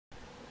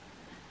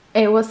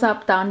Hey, what's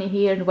up, Dani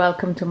here, and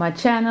welcome to my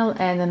channel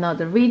and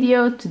another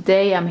video.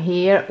 Today I'm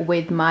here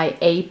with my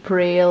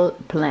April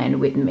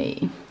plan with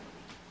me.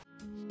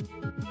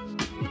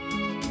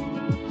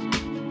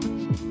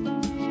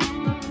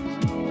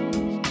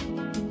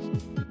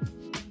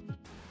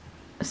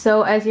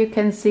 So as you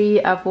can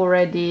see, I've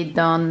already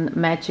done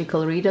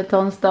magical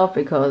readathon stuff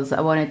because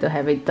I wanted to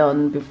have it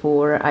done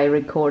before I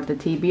record the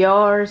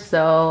TBR.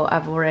 So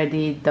I've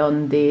already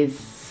done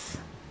this.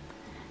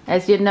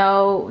 As you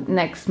know,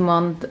 next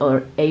month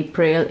or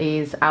April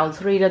is o.w.l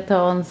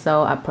readathon,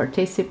 so I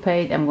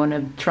participate. I'm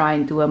gonna try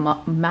and do a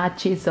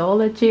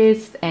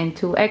magizologist and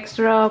 2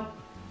 extra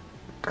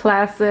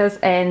classes,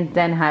 and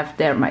then have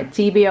there my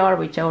TBR,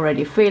 which I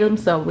already filmed,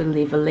 so we'll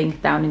leave a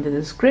link down in the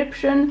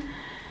description.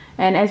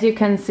 And as you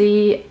can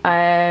see,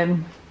 I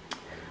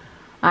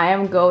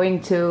am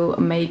going to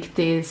make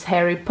this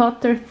Harry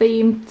Potter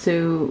theme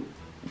to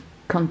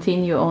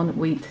continue on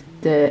with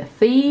the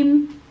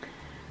theme.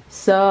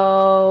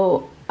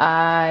 So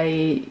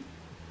I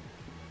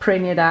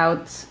printed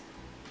out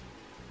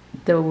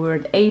the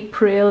word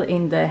April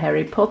in the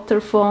Harry Potter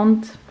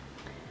font,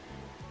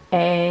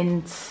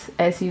 and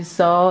as you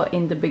saw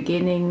in the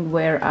beginning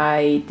where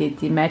I did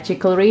the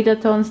magical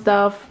readathon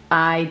stuff,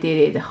 I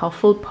did it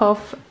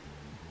Hufflepuff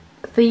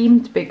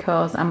themed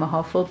because I'm a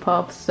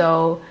Hufflepuff.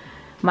 So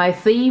my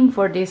theme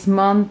for this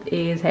month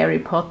is Harry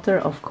Potter,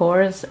 of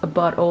course,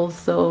 but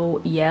also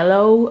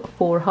yellow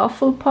for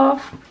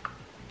Hufflepuff.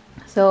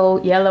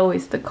 So yellow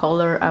is the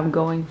color I'm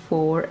going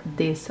for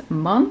this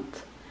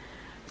month.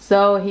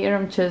 So here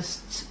I'm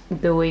just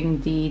doing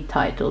the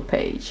title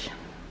page.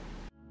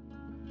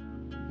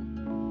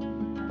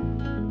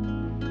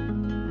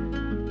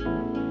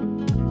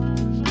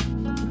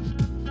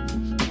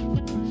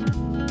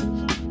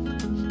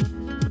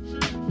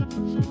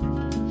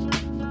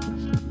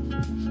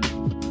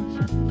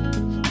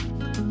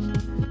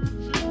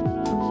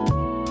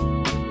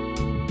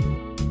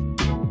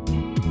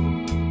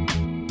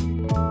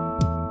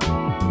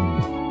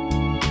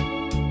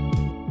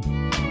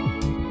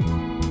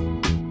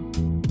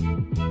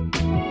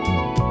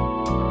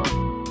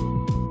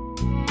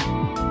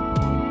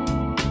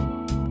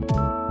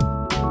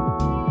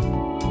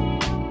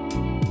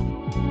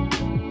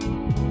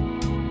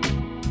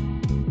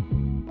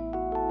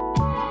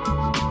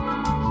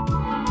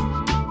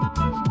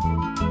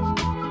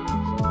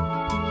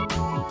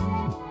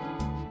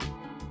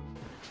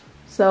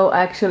 So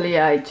actually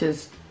I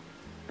just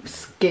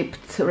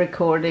skipped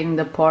recording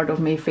the part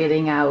of me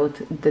filling out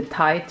the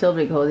title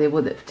because it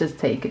would have just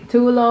taken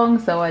too long,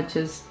 so I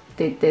just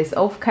did this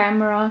off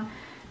camera.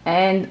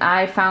 And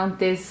I found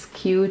this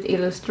cute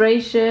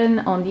illustration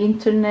on the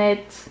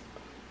internet,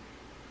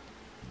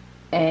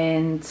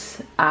 and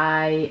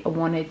I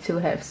wanted to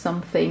have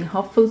something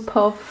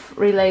Hufflepuff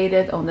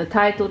related on the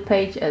title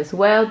page as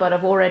well, but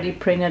I've already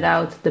printed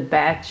out the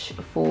badge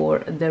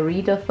for the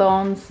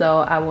readathon, so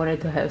I wanted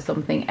to have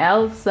something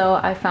else. So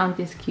I found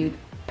this cute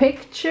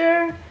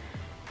picture,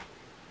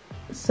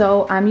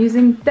 so I'm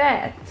using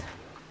that.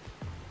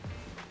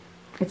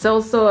 It's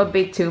also a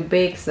bit too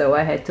big, so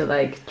I had to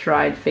like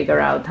try and figure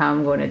out how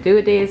I'm gonna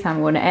do this, how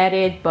I'm gonna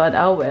edit, but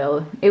oh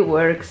well, it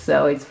works,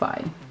 so it's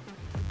fine.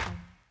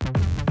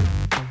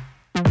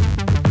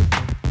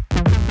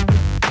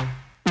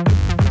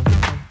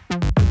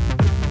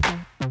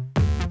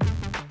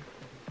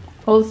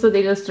 Also,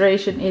 the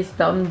illustration is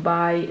done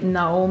by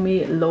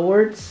Naomi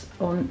Lords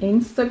on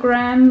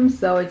Instagram,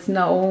 so it's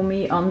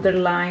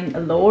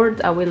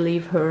Naomi_Lord. I will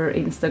leave her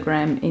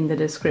Instagram in the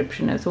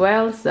description as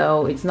well,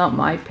 so it's not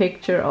my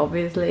picture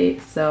obviously.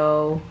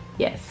 So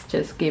yes,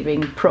 just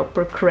giving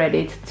proper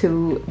credit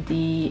to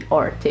the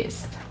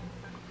artist.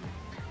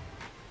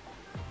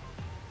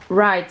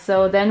 Right,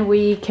 so then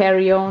we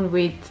carry on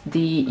with the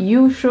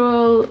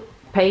usual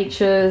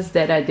pages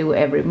that I do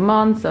every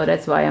month, so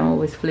that's why I'm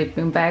always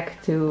flipping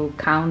back to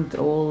count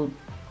all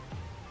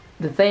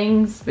the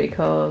things,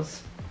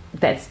 because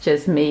that's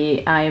just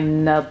me.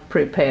 I'm not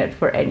prepared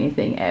for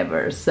anything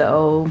ever.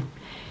 So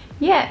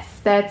yes,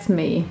 that's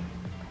me.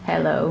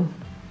 Hello.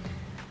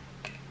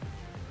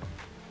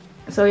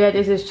 So yeah,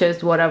 this is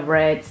just what I've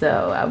read,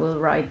 so I will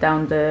write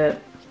down the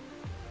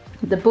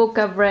book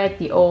I've read,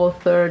 the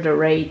author, the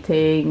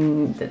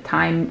rating, the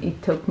time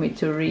it took me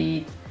to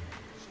read,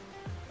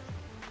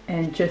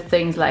 and just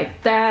things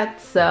like that.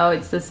 So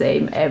it's the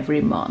same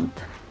every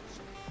month.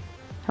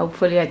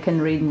 Hopefully I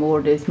can read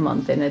more this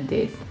month than I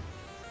did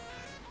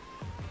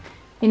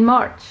in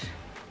March.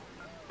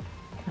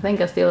 I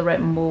think I still read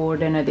more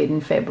than I did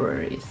in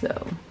February,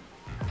 so.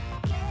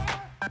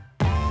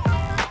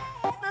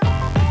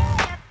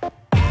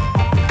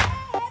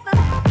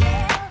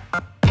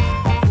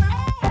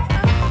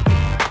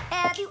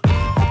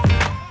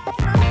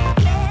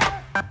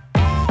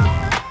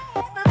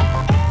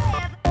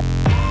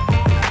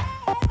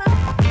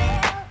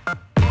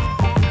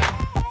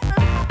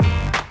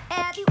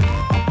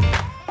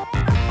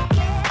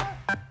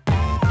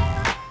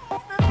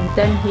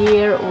 Then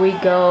here we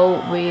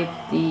go with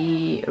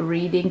the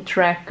reading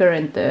tracker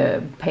and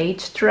the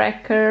page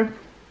tracker.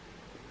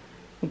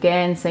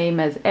 Again, same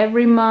as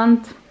every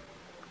month.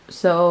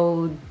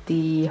 So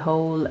the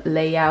whole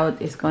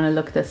layout is gonna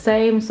look the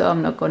same, so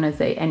I'm not gonna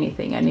say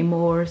anything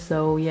anymore.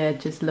 So yeah,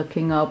 just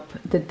looking up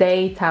the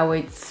date, how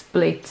it's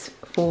split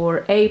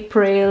for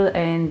April,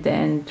 and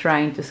then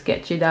trying to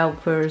sketch it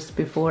out first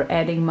before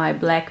adding my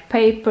black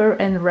paper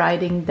and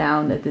writing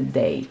down the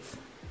dates.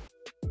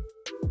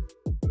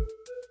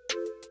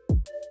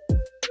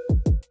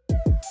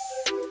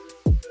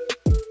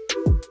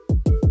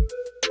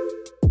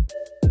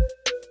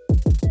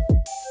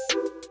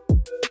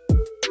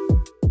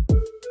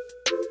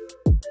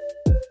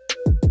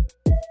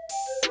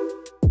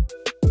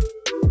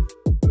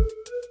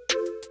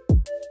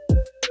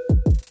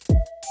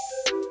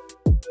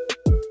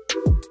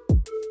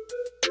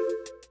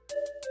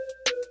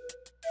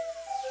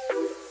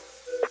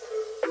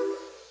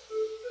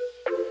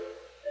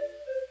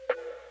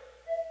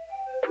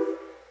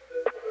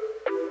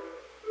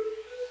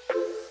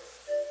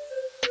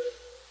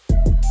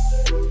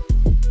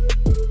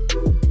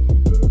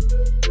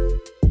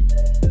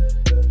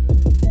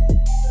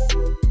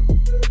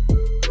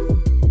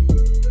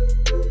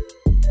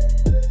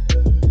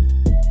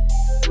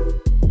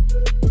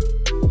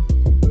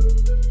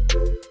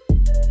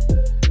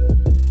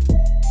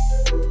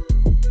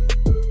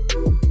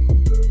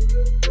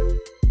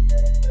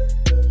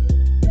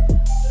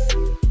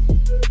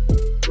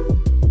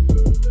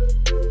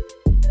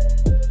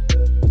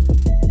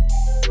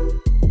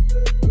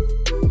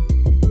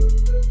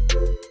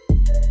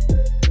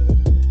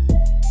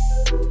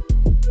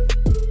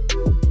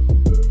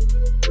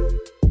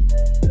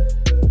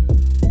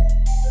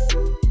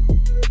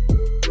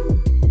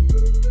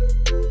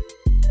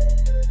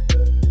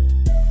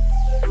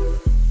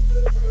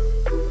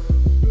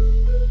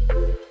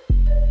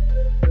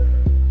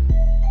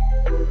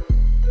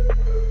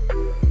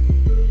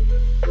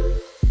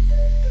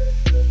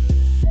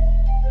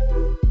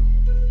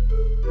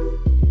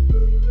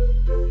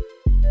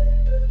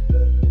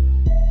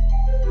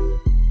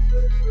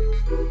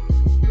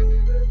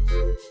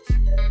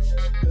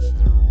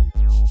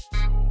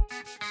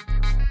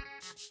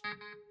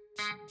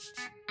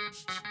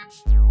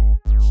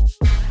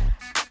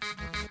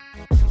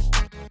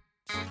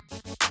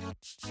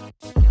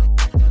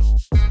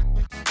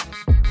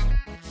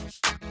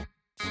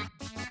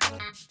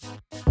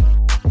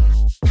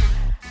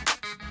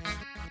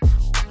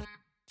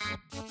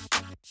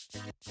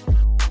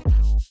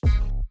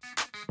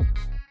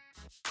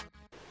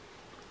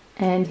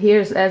 And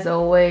here's, as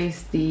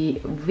always, the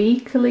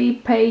weekly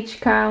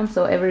page count.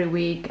 So every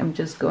week I'm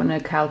just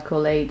gonna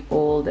calculate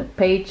all the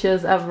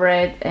pages I've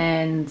read,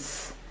 and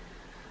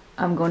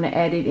I'm gonna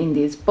add it in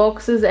these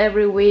boxes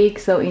every week.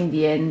 So in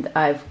the end,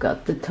 I've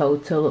got the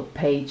total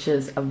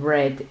pages I've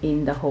read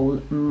in the whole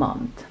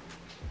month.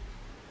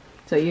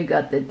 So you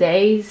got the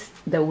days,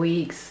 the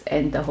weeks,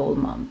 and the whole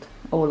month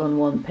all on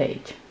one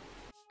page.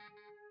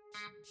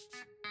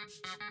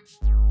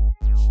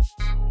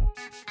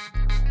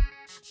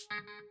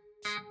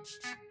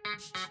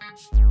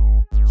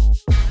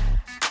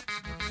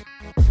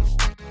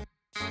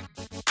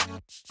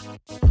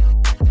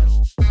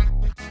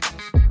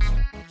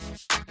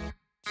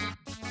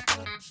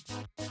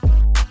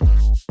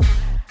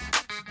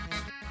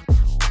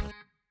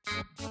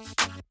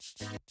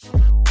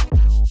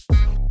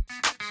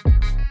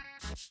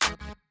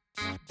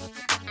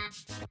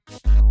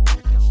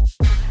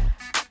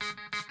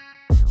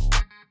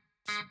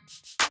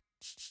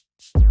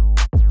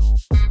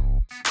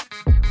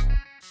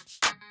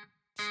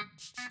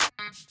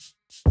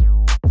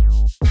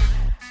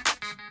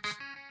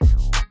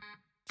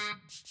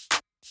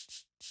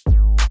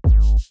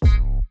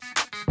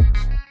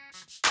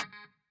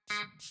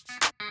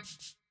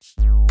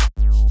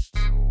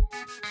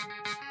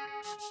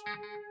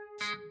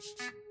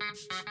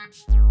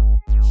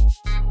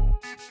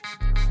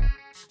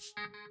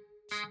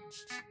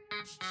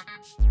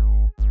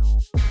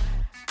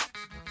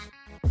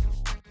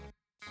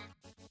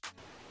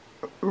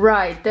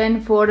 Right,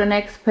 then for the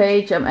next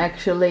page I'm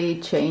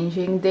actually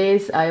changing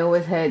this. I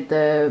always had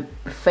the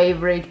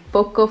favorite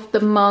book of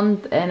the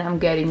month, and I'm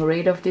getting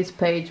rid of this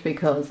page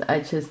because I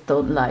just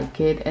don't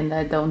like it and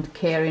I don't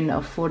care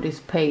enough for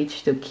this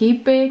page to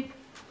keep it.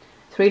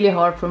 It's really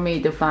hard for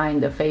me to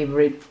find a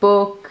favorite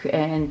book,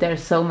 and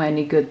there's so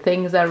many good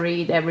things I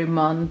read every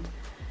month.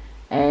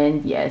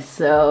 And yes,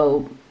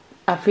 so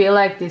I feel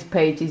like this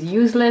page is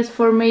useless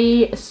for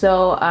me,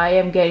 so I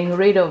am getting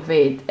rid of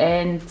it.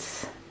 And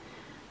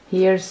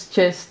here's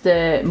just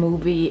the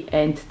movie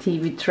and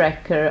TV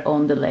tracker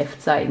on the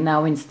left side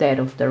now instead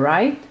of the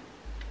right.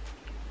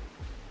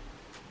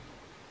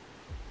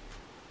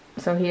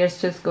 So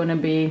here's just gonna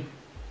be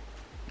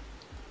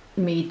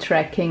me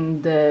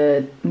tracking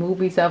the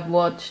movies I've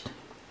watched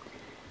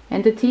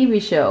and the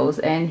TV shows.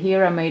 And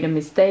here I made a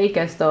mistake.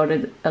 I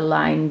started a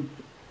line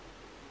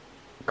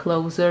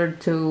closer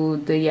to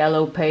the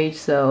yellow page,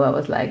 so I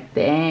was like,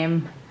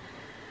 damn.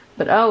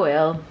 But oh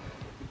well,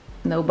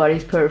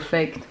 nobody's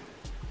perfect.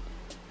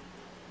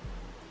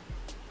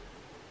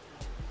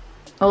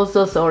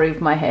 Also, sorry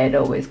if my head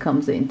always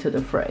comes into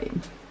the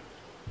frame.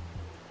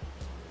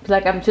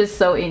 like I'm just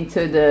so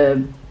into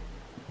the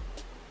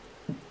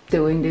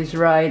doing this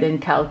right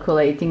and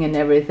calculating and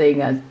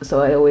everything,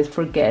 so I always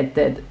forget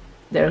that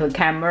there's a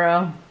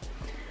camera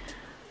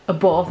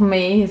above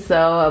me,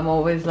 so I'm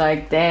always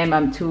like, damn,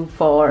 I'm too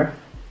far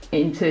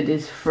into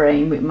this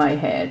frame with my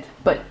head.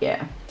 But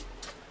yeah,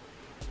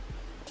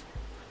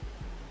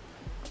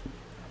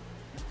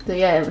 so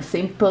yeah,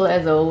 simple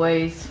as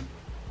always.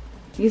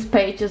 These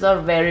pages are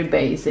very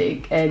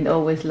basic and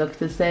always look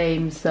the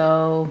same,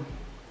 so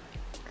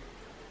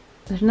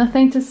there's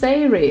nothing to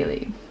say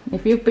really.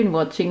 If you've been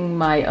watching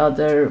my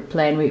other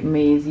plan with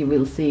me's, you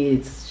will see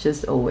it's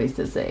just always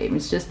the same.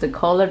 It's just the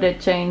color that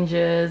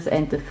changes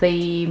and the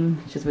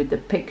theme, just with the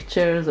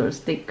pictures or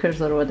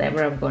stickers or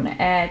whatever I'm gonna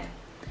add.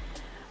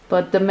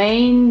 But the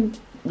main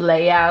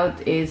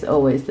layout is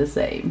always the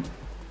same.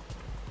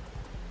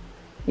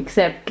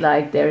 Except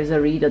like there is a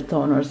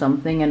readathon or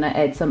something and I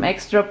add some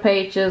extra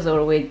pages,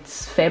 or with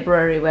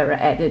February where I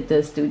added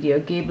the Studio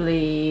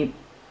Ghibli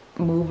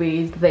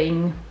movie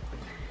thing.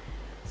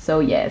 So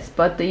yes,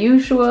 but the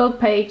usual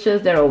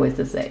pages, they're always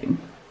the same.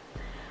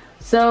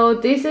 So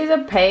this is a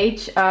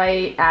page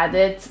I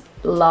added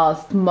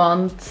last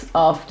month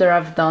after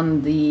I've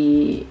done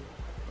the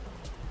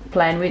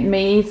plan with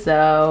me.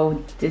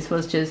 So this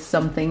was just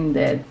something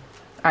that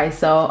I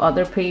saw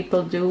other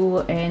people do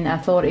and I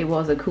thought it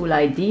was a cool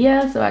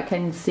idea, so I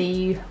can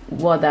see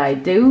what I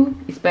do,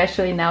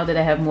 especially now that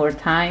I have more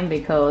time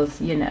because,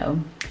 you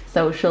know,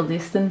 social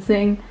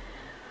distancing.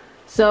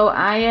 So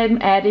I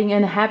am adding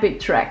a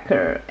habit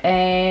tracker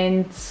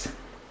and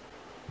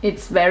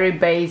it's very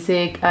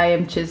basic. I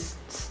am just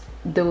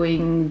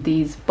doing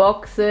these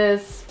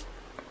boxes.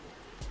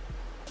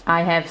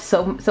 I have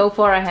so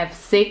far I have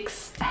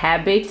 6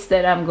 habits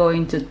that I'm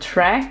going to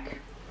track,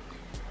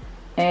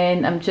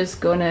 and I'm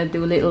just gonna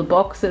do little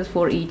boxes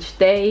for each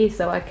day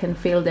so I can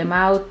fill them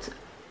out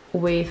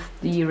with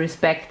the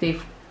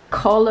respective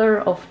color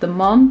of the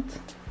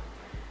month,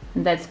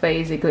 and that's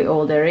basically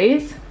all there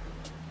is.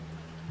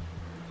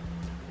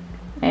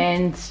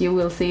 And you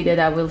will see that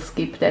I will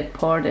skip that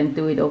part and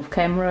do it off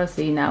camera.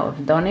 See, now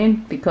I've done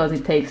it because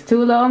it takes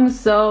too long.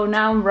 So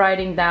now I'm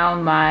writing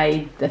down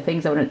the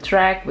things I want to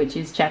track, which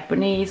is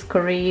Japanese,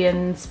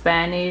 Korean,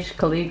 Spanish,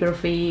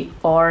 calligraphy,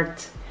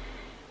 art,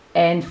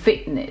 and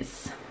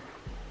fitness.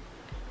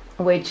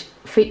 Which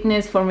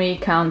fitness for me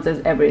counts as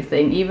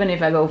everything. Even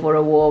if I go for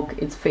a walk,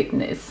 it's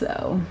fitness.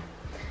 So,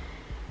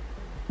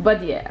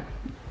 but yeah.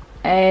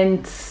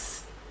 And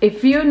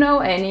if you know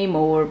any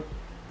more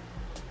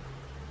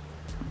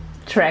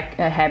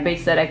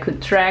habits that I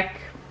could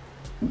track,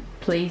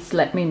 please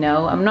let me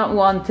know. I'm not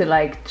one to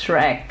like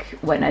track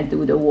when I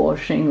do the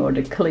washing or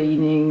the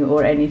cleaning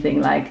or anything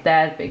like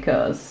that,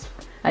 because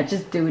I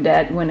just do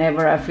that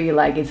whenever I feel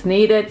like it's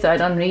needed, so I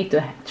don't need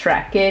to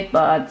track it.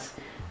 But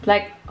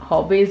like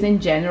hobbies in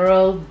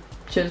general,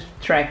 just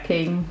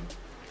tracking.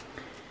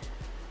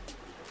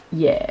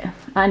 Yeah,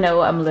 I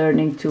know I'm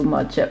learning too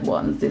much at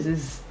once.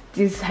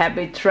 This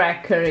habit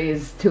tracker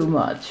is too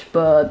much,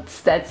 but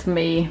that's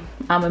me.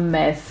 I'm a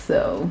mess,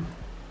 so.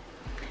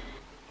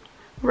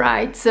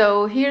 Right,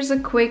 so here's a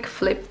quick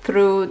flip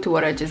through to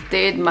what I just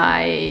did.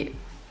 My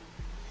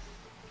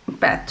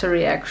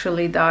battery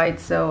actually died,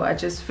 so I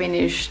just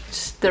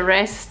finished the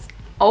rest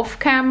off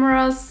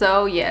camera.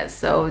 So yeah,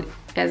 so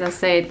as I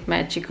said,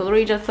 magical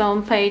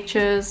readathon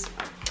pages.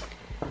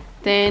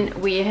 Then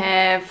we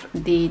have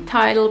the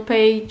title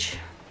page,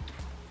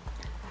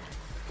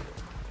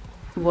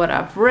 what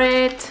I've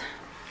read.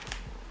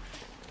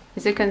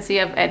 As you can see,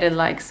 I've added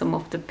like some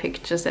of the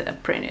pictures that I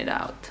printed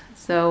out.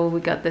 So we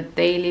got the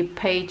daily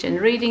page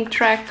and reading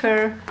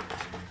tracker,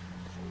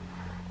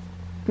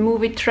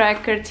 movie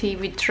tracker,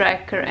 TV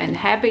tracker, and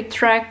habit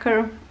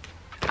tracker.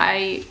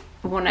 I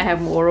want to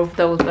have more of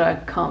those, but I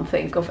can't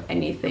think of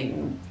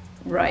anything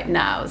right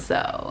now.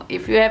 So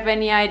if you have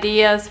any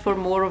ideas for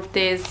more of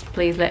this,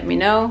 please let me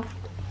know.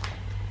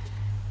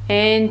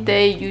 And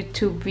the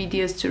YouTube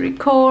videos to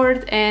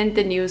record and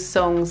the new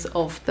songs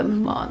of the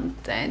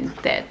month, and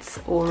that's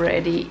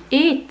already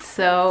it.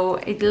 So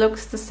it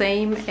looks the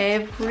same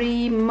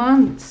every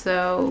month.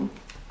 So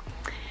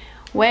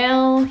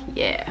well,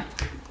 yeah,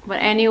 but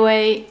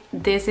anyway,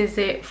 this is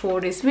it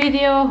for this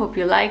video. Hope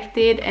you liked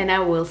it, and I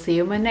will see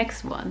you in my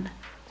next one.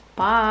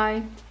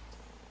 Bye.